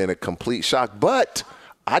has been a complete shock. But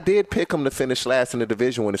I did pick him to finish last in the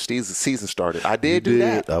division when the season started. I did do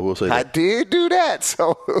that. I will say that. I did do that.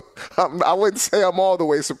 So I wouldn't say I'm all the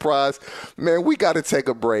way surprised. Man, we got to take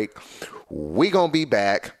a break. We gonna be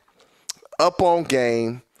back. Up on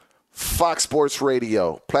Game, Fox Sports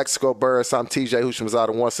Radio. Plaxico Burress, I'm TJ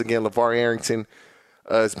Houshmandzadeh. Once again, LeVar Arrington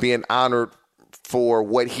is being honored for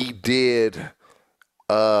what he did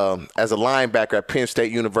as a linebacker at Penn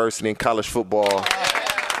State University in college football.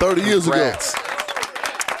 30 years ago.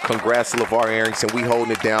 Congrats to LeVar Arrington. We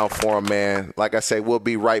holding it down for him, man. Like I say, we'll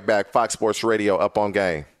be right back. Fox Sports Radio, Up on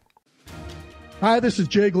Game. Hi, this is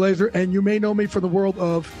Jay Glazer, and you may know me from the world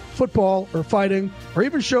of football or fighting or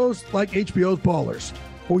even shows like HBO's Ballers.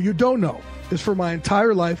 What you don't know is for my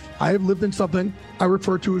entire life, I have lived in something I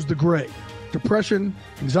refer to as the gray. Depression,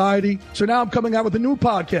 anxiety. So now I'm coming out with a new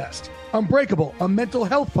podcast, Unbreakable, a mental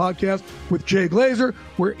health podcast with Jay Glazer,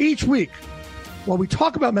 where each week, while we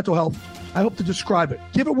talk about mental health, I hope to describe it,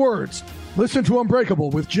 give it words. Listen to Unbreakable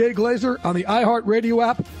with Jay Glazer on the iHeartRadio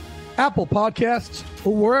app, Apple Podcasts,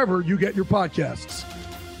 or wherever you get your podcasts.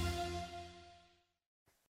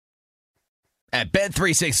 At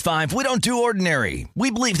Bet365, we don't do ordinary.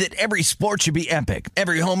 We believe that every sport should be epic.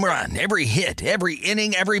 Every home run, every hit, every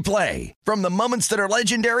inning, every play. From the moments that are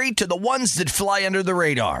legendary to the ones that fly under the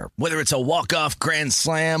radar. Whether it's a walk-off grand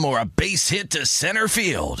slam or a base hit to center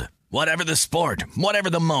field. Whatever the sport, whatever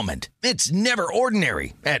the moment, it's never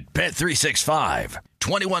ordinary at Bet365.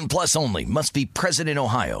 21 plus only. Must be present in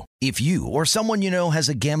Ohio. If you or someone you know has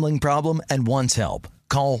a gambling problem and wants help,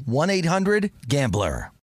 call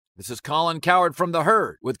 1-800-GAMBLER. This is Colin Cowherd from The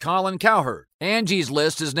Herd with Colin Cowherd. Angie's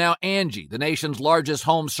List is now Angie, the nation's largest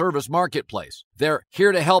home service marketplace. They're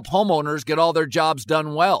here to help homeowners get all their jobs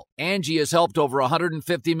done well. Angie has helped over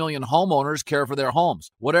 150 million homeowners care for their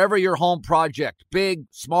homes. Whatever your home project, big,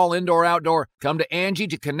 small, indoor, outdoor, come to Angie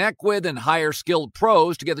to connect with and hire skilled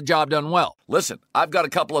pros to get the job done well. Listen, I've got a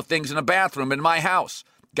couple of things in a bathroom in my house.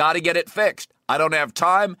 Got to get it fixed. I don't have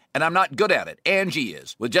time, and I'm not good at it. Angie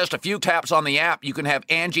is. With just a few taps on the app, you can have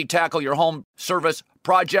Angie tackle your home service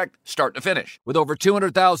project start to finish. With over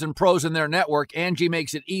 200,000 pros in their network, Angie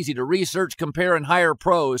makes it easy to research, compare, and hire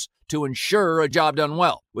pros to ensure a job done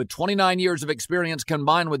well. With 29 years of experience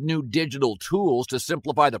combined with new digital tools to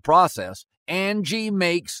simplify the process, Angie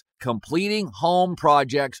makes completing home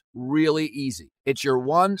projects really easy. It's your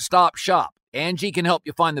one-stop shop. Angie can help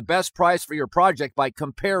you find the best price for your project by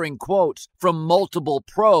comparing quotes from multiple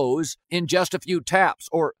pros in just a few taps,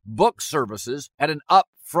 or book services at an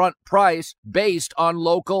upfront price based on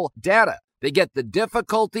local data. They get the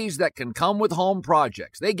difficulties that can come with home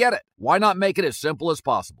projects. They get it. Why not make it as simple as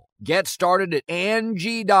possible? Get started at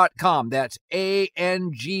Angie.com. That's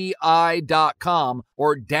ANGI.com,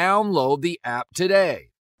 or download the app today.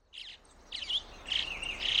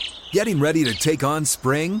 Getting ready to take on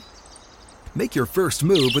spring? Make your first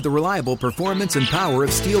move with the reliable performance and power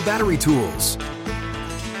of Steel battery tools.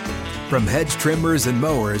 From hedge trimmers and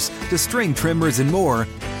mowers to string trimmers and more,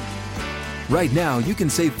 right now you can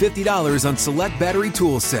save $50 on select battery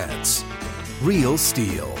tool sets. Real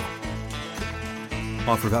Steel.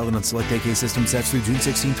 Offer valid on select AK system sets through June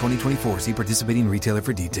 16, 2024. See participating retailer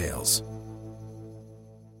for details.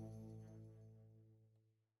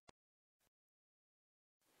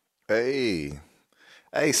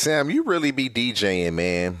 Hey, Sam, you really be DJing,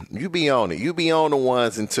 man. You be on it. You be on the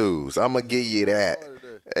ones and twos. I'm going to give you that.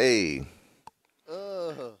 Hey.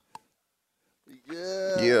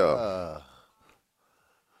 Yeah.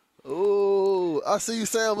 Oh, I see you,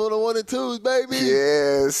 Sam, on the one and twos, baby.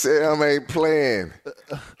 Yeah, Sam ain't playing.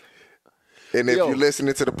 And if you're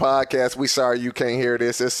listening to the podcast, we sorry you can't hear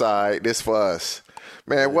this. It's all right. This for us.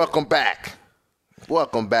 Man, welcome back.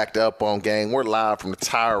 Welcome back to Up On Game. We're live from the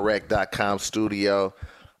TireRack.com studio.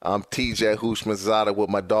 I'm TJ Hushmanzada with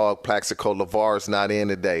my dog, Plaxico Lavar's not in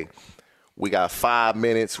today. We got 5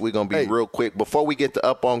 minutes. We're going to be real quick. Before we get to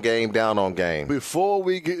Up On Game, Down On Game. Before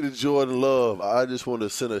we get to Jordan Love, I just want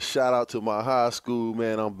to send a shout-out to my high school,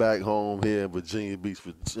 man. I'm back home here in Virginia Beach,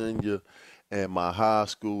 Virginia. And my high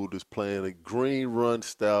school is playing the Green Run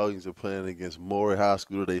Stallions are playing against Maury High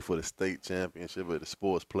School today for the state championship at the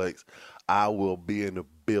Sportsplex. I will be in the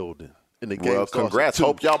building. And the game congrats.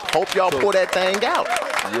 Hope y'all pull that thing out.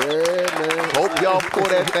 Yeah, man. Hope y'all pull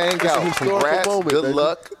that thing out. Congrats. Good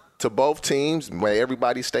luck to both teams. May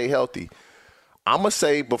everybody stay healthy. I'm going to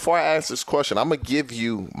say, before I ask this question, I'm going to give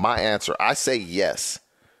you my answer. I say yes.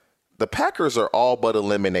 The Packers are all but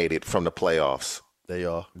eliminated from the playoffs. They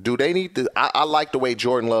are. Do they need to? I like the way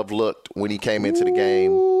Jordan Love looked when he came into the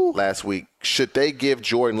game last week. Should they give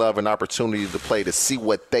Jordan Love an opportunity to play to see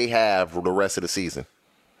what they have for the rest of the season?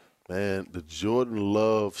 Man, the Jordan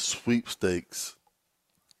Love sweepstakes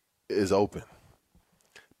is open.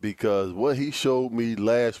 Because what he showed me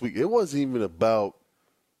last week, it wasn't even about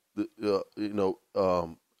the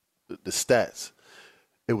stats.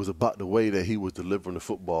 It was about the way that he was delivering the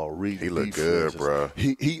football, reading. He looked good, bro.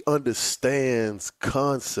 He understands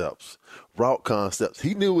concepts, route concepts.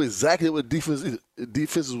 He knew exactly what defenses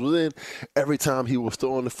was in every time he was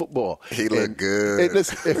throwing the football. He looked good. And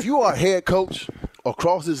listen, if you are a head coach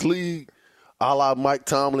across this league, a la Mike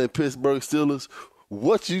Tomlin and Pittsburgh Steelers,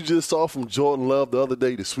 what you just saw from Jordan Love the other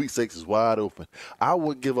day, the sweepstakes is wide open. I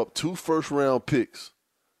would give up 2 first-round picks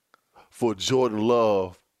for Jordan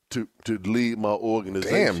Love to lead my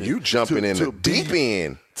organization. Damn, you jumping in the deep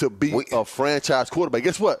end. To be a franchise quarterback.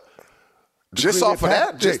 Guess what? Just off of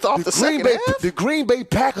that? Just off the second half? The Green Bay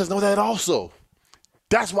Packers know that also.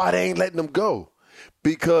 That's why they ain't letting him go.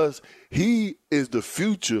 Because he is the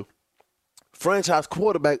future franchise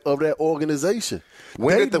quarterback of that organization.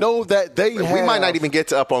 We might not even get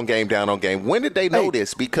to up on game, down on game. When did they know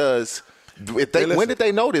this? Because when did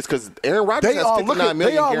they know this? Because Aaron Rodgers has $59 million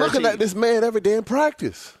They are guaranteed. looking at this man every day in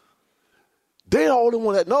practice. They're the only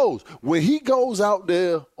one that knows. When he goes out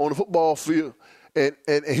there on the football field and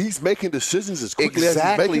he's making decisions as quickly as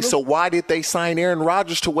he's making them. So why did they sign Aaron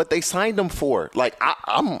Rodgers to what they signed him for? Like,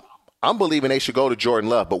 I'm believing they should go to Jordan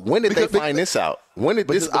Love. But when did they find this out? When did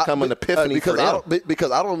this become an epiphany for them?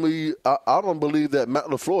 Because I don't believe that Matt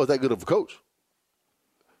LaFleur is that good of a coach.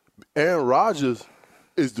 Aaron Rodgers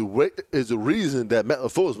is the reason that Matt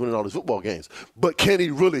LaFleur is winning all these football games. But can he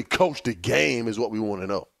really coach the game is what we want to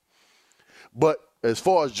know. But as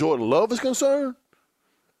far as Jordan Love is concerned,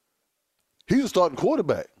 he's a starting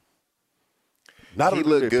quarterback. Not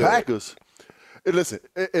only the Packers. And listen,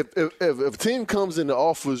 if a team comes in and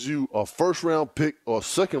offers you a first-round pick or a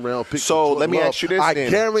second-round pick, so let me ask you this. I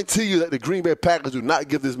guarantee you that the Green Bay Packers do not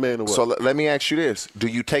give this man away. So let me ask you this: do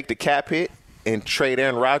you take the cap hit and trade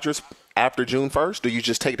Aaron Rodgers after June 1st? Do you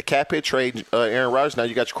just take the cap hit, trade Aaron Rodgers? Now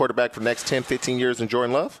you got your quarterback for the next 10, 15 years in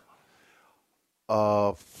Jordan Love.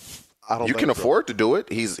 I don't. You can afford to do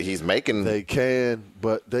it. He's making. They can,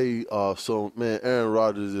 but they Aaron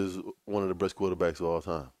Rodgers is one of the best quarterbacks of all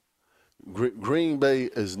time. Green Bay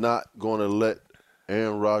is not going to let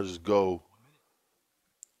Aaron Rodgers go.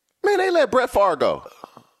 Man, they let Brett Favre go.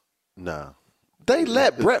 Nah. They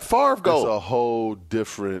let Brett Favre go. It's a whole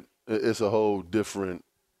different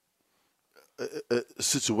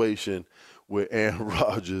situation with Aaron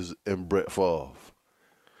Rodgers and Brett Favre.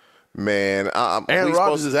 Man, Aaron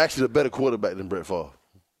Rodgers is actually a better quarterback than Brett Favre.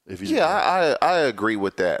 I agree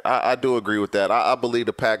with that. I do agree with that. I believe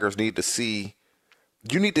the Packers need to see –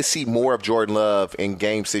 you need to see more of Jordan Love in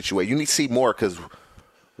game situation. You need to see more because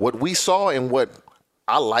what we saw and what –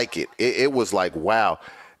 I like it. It was like, wow.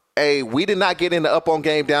 Hey, we did not get into up on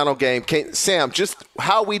game, down on game. Sam, just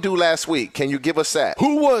how we do last week, can you give us that?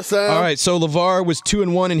 Who was, Sam? All right, so LeVar was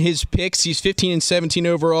 2-1 in his picks. He's 15-17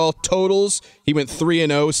 overall totals. He went 3-0,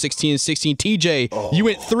 16-16. TJ, you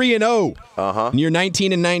went 3-0. And you're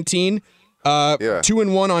 19-19.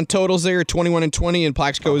 2-1 on totals there, 21-20, and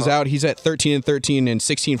Plaxico is out. He's at 13-13 and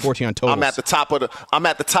 16-14 on totals. I'm at the top of the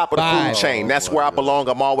food chain. That's where I belong.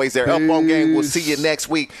 I'm always there. Up on game. We'll see you next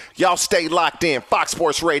week. Y'all stay locked in. Fox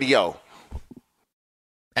Sports Radio.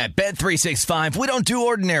 At Bet365, we don't do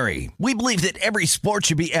ordinary. We believe that every sport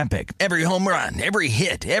should be epic. Every home run, every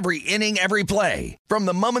hit, every inning, every play. From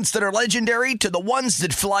the moments that are legendary to the ones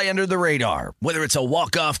that fly under the radar. Whether it's a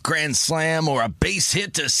walk-off grand slam or a base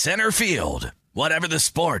hit to center field. Whatever the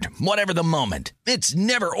sport, whatever the moment. It's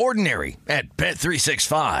never ordinary at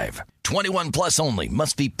Bet365. 21 plus only.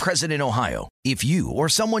 Must be present in Ohio. If you or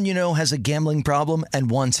someone you know has a gambling problem and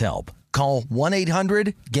wants help, call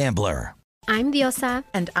 1-800-GAMBLER. I'm Diosa.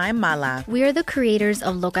 And I'm Mala. We are the creators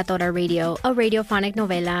of Locatora Radio, a radiophonic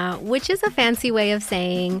novela, which is a fancy way of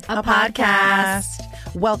saying a podcast.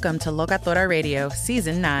 Welcome to Locatora Radio,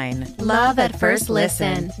 Season 9. Love at first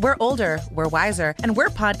listen. We're older, we're wiser, and we're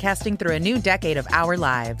podcasting through a new decade of our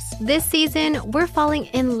lives. This season, we're falling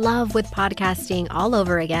in love with podcasting all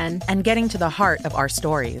over again. And getting to the heart of our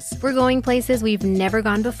stories. We're going places we've never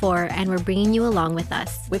gone before, and we're bringing you along with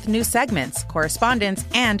us. With new segments, correspondence,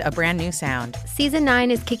 and a brand new sound. Season 9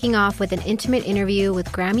 is kicking off with an intimate interview with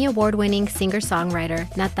Grammy Award-winning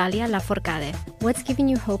singer-songwriter Natalia Lafourcade. What's giving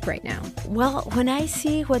you hope right now? Well, when I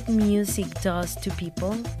see what music does to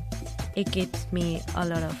people, it gives me a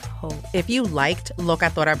lot of hope. If you liked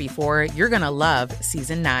Locatora before, you're going to love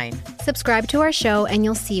Season 9. Subscribe to our show and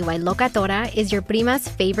you'll see why Locatora is your prima's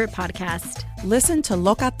favorite podcast. Listen to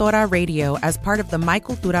Locatora Radio as part of the My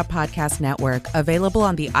Cultura Podcast Network, available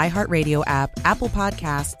on the iHeartRadio app, Apple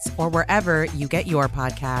Podcasts, or wherever you get your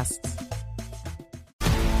podcasts.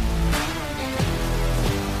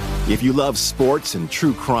 If you love sports and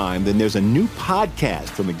true crime, then there's a new podcast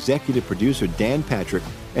from executive producer Dan Patrick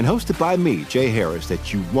and hosted by me, Jay Harris,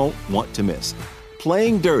 that you won't want to miss.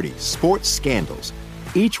 Playing Dirty: Sports Scandals.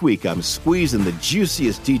 Each week, I'm squeezing the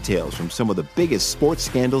juiciest details from some of the biggest sports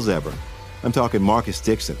scandals ever. I'm talking Marcus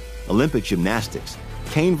Dixon, Olympic gymnastics,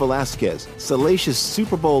 Cain Velasquez, salacious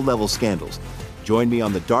Super Bowl-level scandals. Join me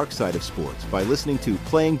on the dark side of sports by listening to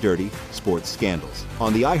Playing Dirty: Sports Scandals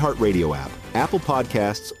on the iHeartRadio app, Apple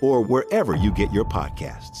Podcasts, or wherever you get your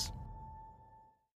podcasts.